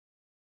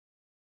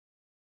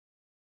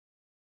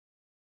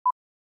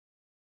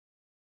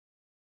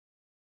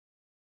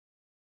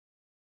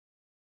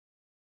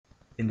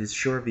In this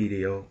short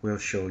video, we'll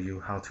show you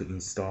how to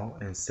install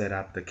and set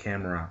up the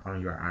camera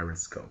on your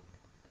iriscope.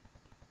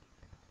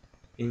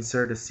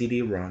 Insert the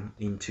CD-ROM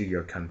into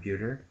your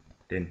computer,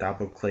 then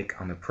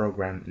double-click on the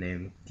program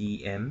named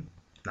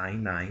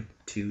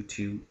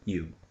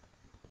DM9922U.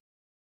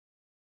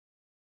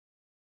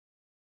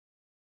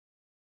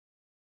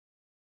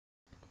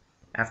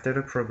 After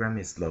the program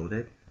is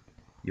loaded,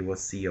 you will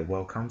see a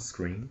welcome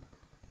screen.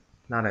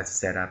 Now let's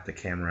set up the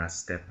camera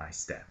step by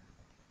step.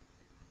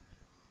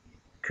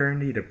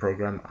 Currently, the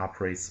program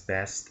operates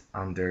best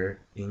under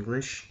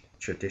English,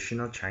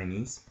 Traditional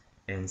Chinese,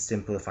 and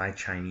Simplified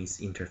Chinese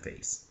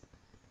interface.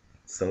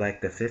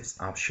 Select the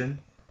fifth option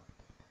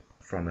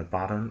from the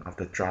bottom of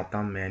the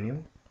drop-down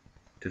menu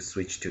to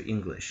switch to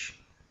English.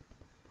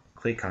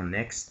 Click on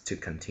Next to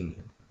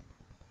continue.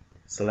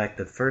 Select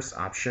the first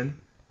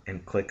option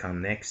and click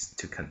on Next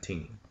to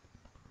continue.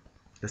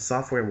 The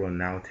software will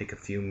now take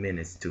a few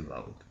minutes to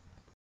load.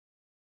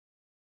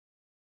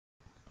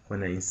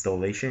 When the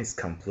installation is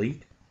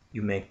complete,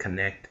 you may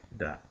connect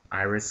the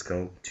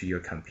iriscope to your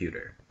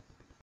computer.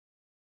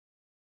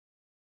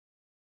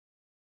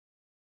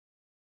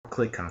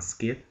 Click on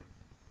Skip,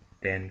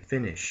 then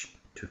Finish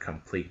to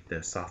complete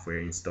the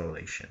software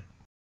installation.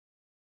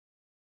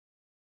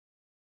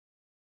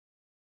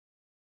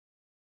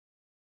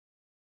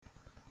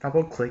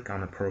 Double-click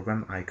on the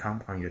program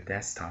icon on your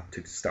desktop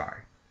to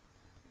start.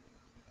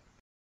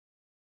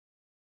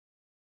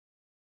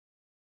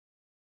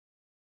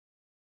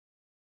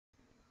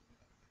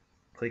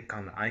 Click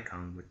on the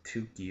icon with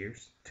two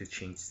gears to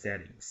change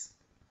settings.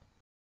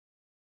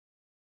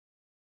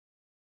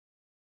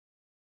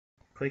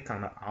 Click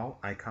on the Alt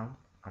icon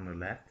on the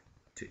left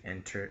to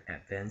enter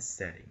Advanced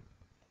Setting.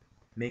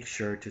 Make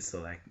sure to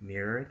select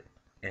Mirrored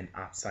and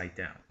Upside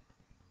Down.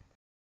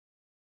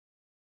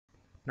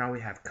 Now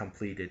we have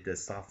completed the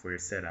software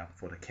setup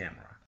for the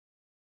camera.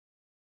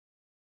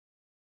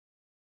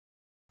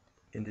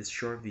 In this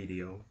short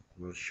video,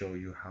 we'll show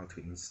you how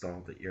to install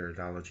the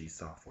Iridology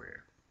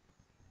software.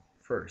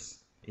 First,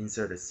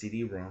 insert a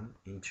CD-ROM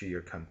into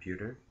your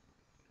computer,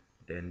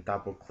 then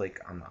double-click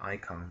on the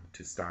icon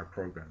to start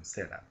program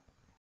setup.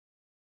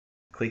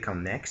 Click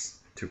on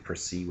Next to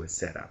proceed with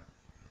setup.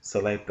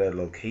 Select the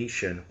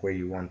location where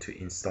you want to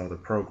install the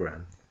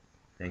program,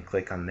 then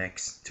click on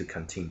Next to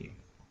continue.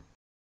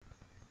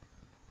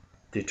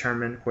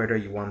 Determine whether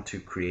you want to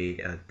create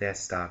a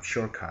desktop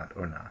shortcut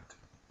or not.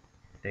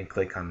 Then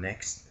click on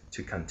Next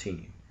to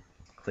continue.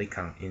 Click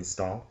on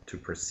Install to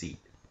proceed.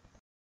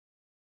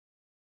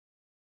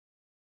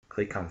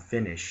 Click on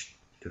Finish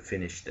to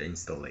finish the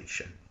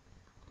installation.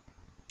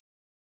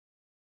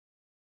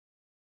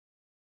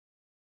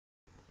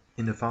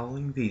 In the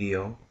following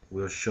video,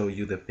 we'll show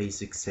you the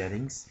basic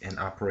settings and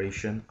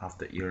operation of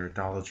the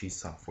Iridology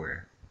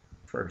software.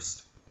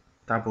 First,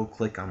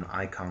 double-click on the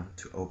icon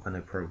to open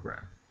a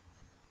program.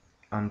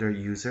 Under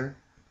User,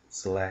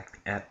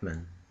 select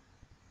Admin.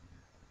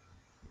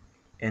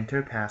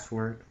 Enter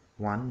password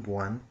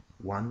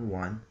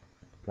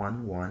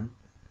 111111,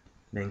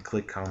 then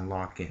click on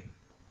Login.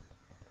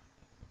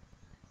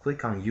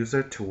 Click on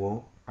User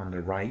Tool on the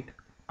right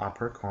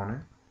upper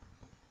corner.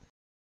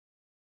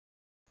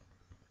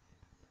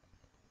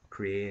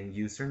 Create a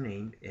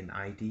username and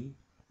ID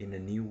in a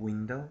new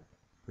window,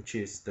 which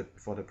is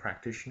for the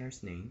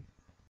practitioner's name.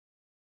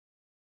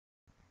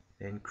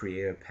 Then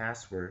create a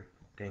password,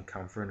 then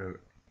confirm the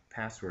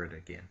password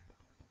again.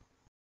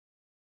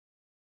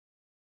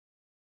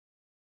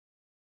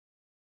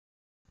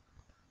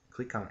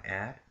 Click on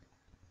Add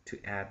to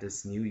add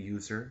this new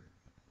user,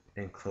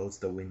 then close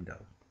the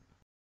window.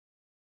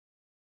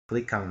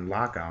 Click on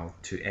Logout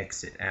to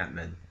exit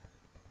admin.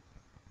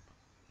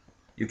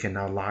 You can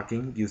now log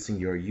in using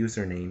your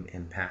username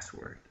and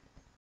password.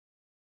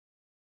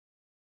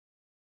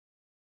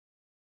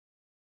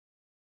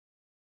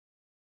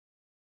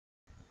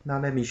 Now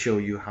let me show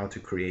you how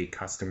to create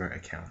customer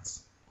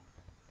accounts.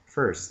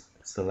 First,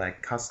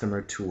 select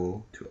Customer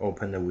Tool to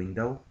open the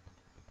window.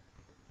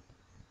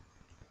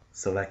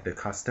 Select the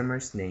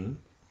customer's name.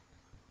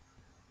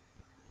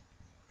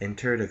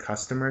 Enter the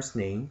customer's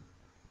name,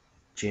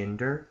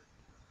 gender,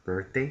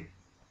 birthday,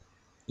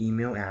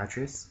 email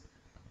address,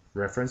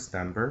 reference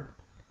number,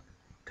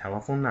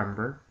 telephone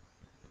number,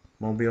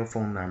 mobile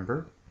phone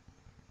number,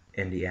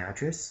 and the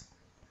address.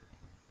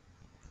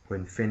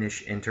 When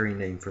finished entering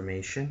the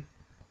information,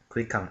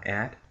 click on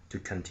Add to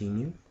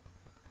continue.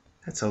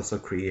 Let's also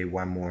create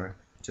one more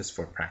just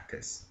for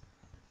practice.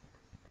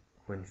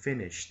 When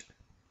finished,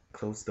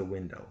 close the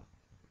window.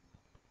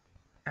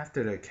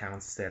 After the account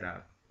is set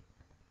up,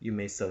 you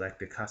may select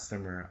the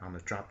customer on the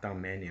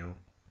drop-down menu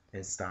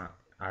and start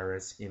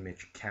iris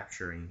image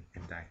capturing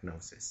and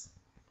diagnosis.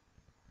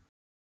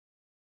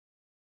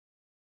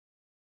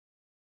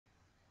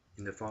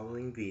 In the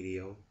following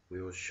video,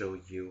 we will show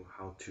you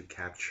how to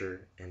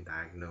capture and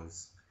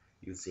diagnose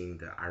using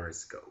the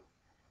iriscope.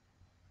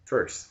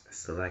 First,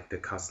 select the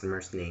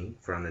customer's name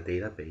from the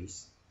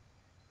database.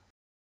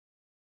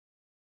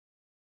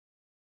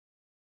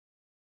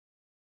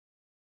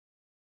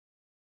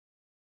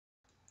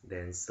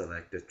 Then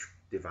select the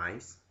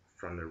device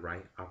from the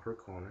right upper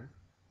corner.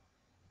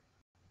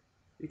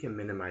 You can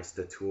minimize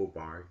the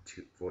toolbar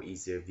for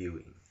easier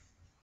viewing.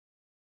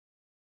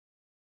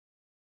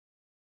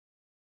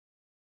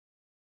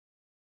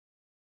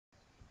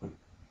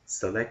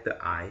 Select the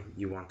eye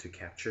you want to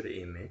capture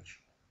the image.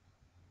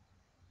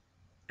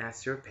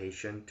 Ask your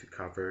patient to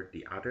cover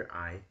the other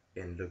eye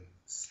and look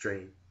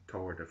straight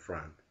toward the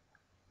front.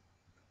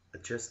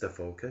 Adjust the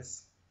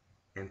focus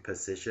and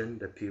position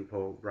the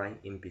pupil right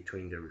in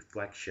between the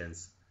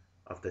reflections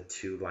of the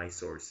two light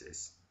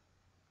sources.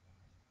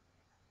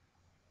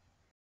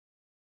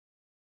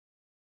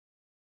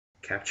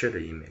 Capture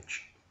the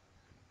image.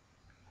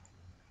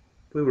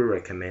 We will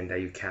recommend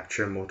that you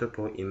capture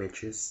multiple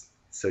images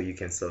so you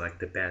can select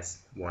the best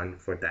one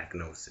for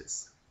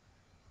diagnosis.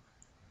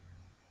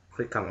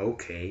 Click on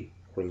OK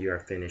when you are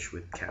finished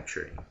with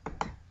capturing.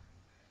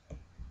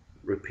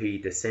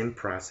 Repeat the same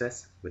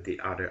process with the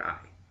other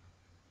eye.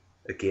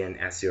 Again,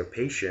 ask your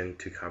patient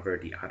to cover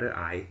the other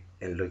eye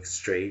and look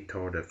straight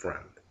toward the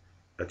front.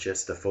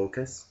 Adjust the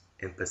focus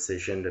and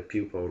position the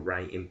pupil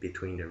right in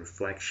between the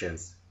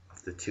reflections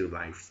of the two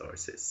light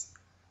sources.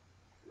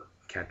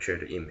 Capture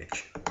the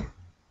image.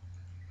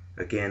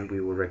 Again,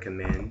 we will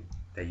recommend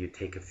that you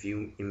take a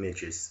few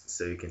images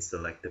so you can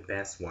select the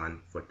best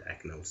one for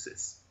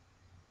diagnosis.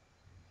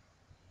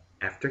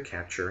 After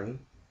capturing,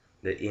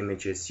 the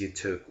images you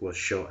took will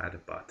show at the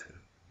bottom.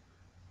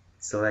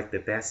 Select the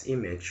best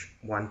image,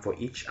 one for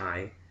each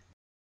eye,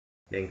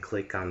 then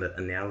click on the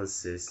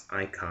analysis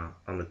icon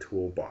on the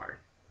toolbar.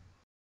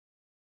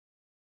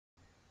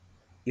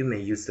 You may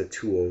use the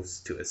tools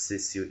to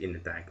assist you in the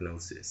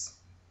diagnosis.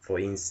 For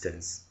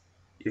instance,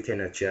 you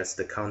can adjust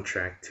the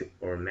contrast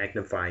or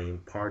magnifying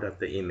part of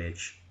the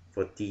image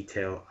for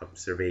detailed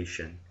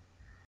observation.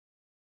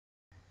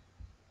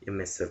 You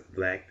may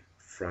select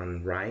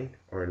from right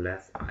or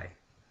left eye.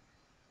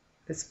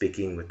 Let's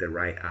begin with the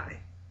right eye.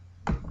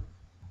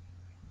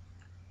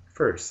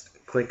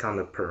 First, click on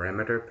the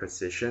parameter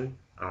position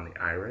on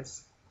the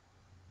iris,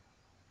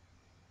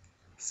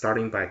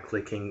 starting by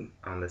clicking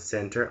on the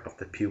center of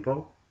the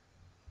pupil.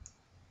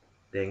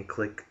 Then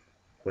click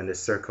when the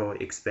circle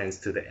expands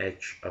to the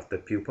edge of the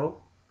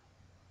pupil.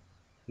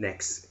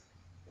 Next,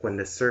 when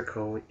the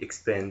circle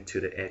expands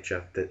to the edge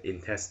of the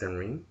intestine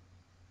ring.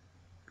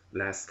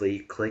 Lastly,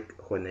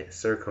 click when the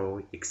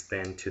circle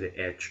expands to the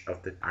edge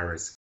of the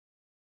iris.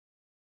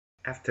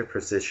 After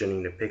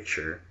positioning the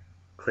picture,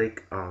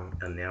 click on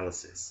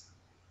Analysis.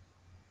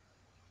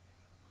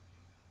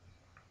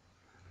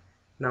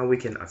 Now we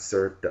can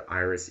observe the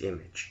iris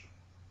image.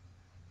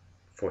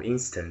 For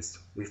instance,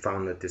 we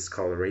found a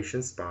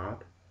discoloration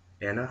spot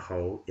and a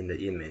hole in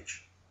the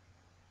image.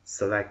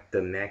 Select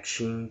the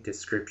matching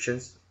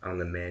descriptions on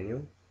the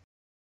menu.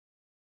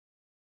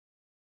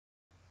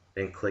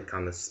 Then click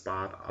on the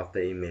spot of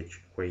the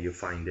image where you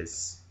find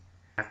this.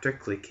 After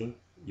clicking,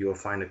 you will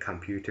find the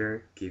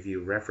computer give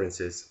you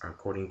references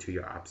according to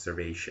your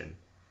observation.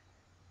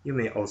 You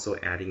may also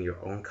add in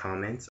your own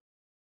comments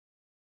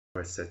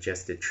or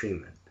suggested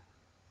treatment.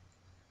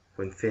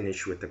 When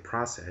finished with the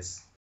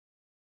process,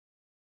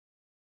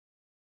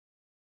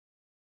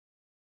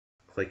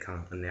 click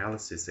on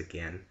Analysis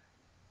again,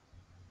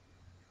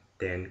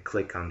 then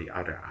click on the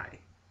other eye.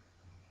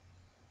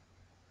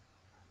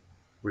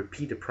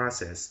 Repeat the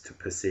process to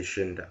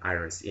position the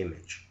iris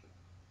image.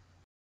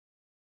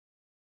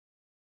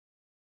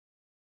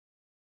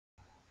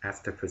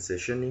 After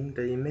positioning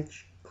the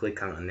image,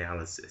 click on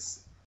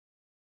Analysis.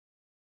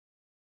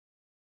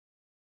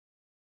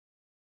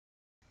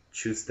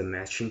 Choose the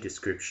matching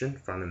description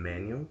from the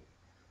menu,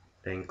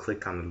 then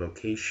click on the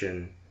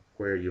location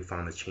where you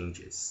found the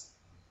changes.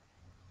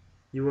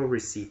 You will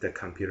receive the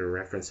computer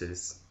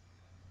references,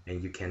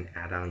 and you can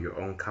add on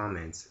your own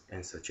comments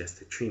and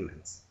suggested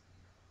treatments.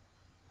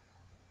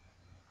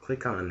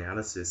 Click on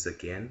Analysis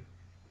again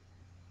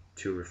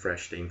to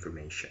refresh the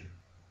information.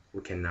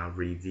 We can now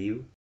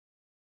review,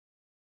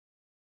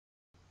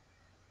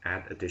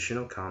 add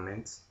additional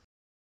comments,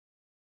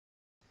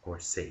 or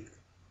save.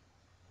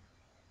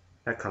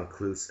 That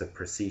concludes the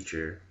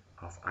procedure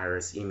of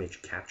iris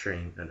image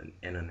capturing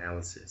and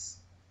analysis.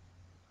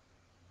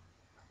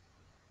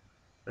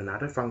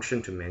 Another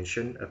function to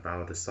mention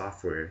about the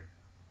software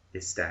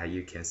is that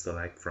you can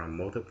select from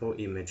multiple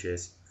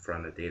images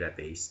from the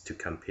database to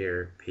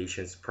compare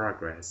patients'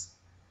 progress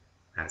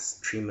as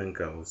treatment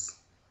goes,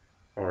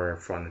 or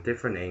from a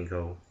different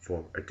angle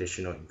for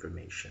additional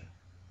information.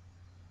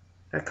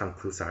 That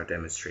concludes our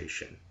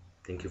demonstration.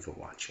 Thank you for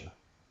watching.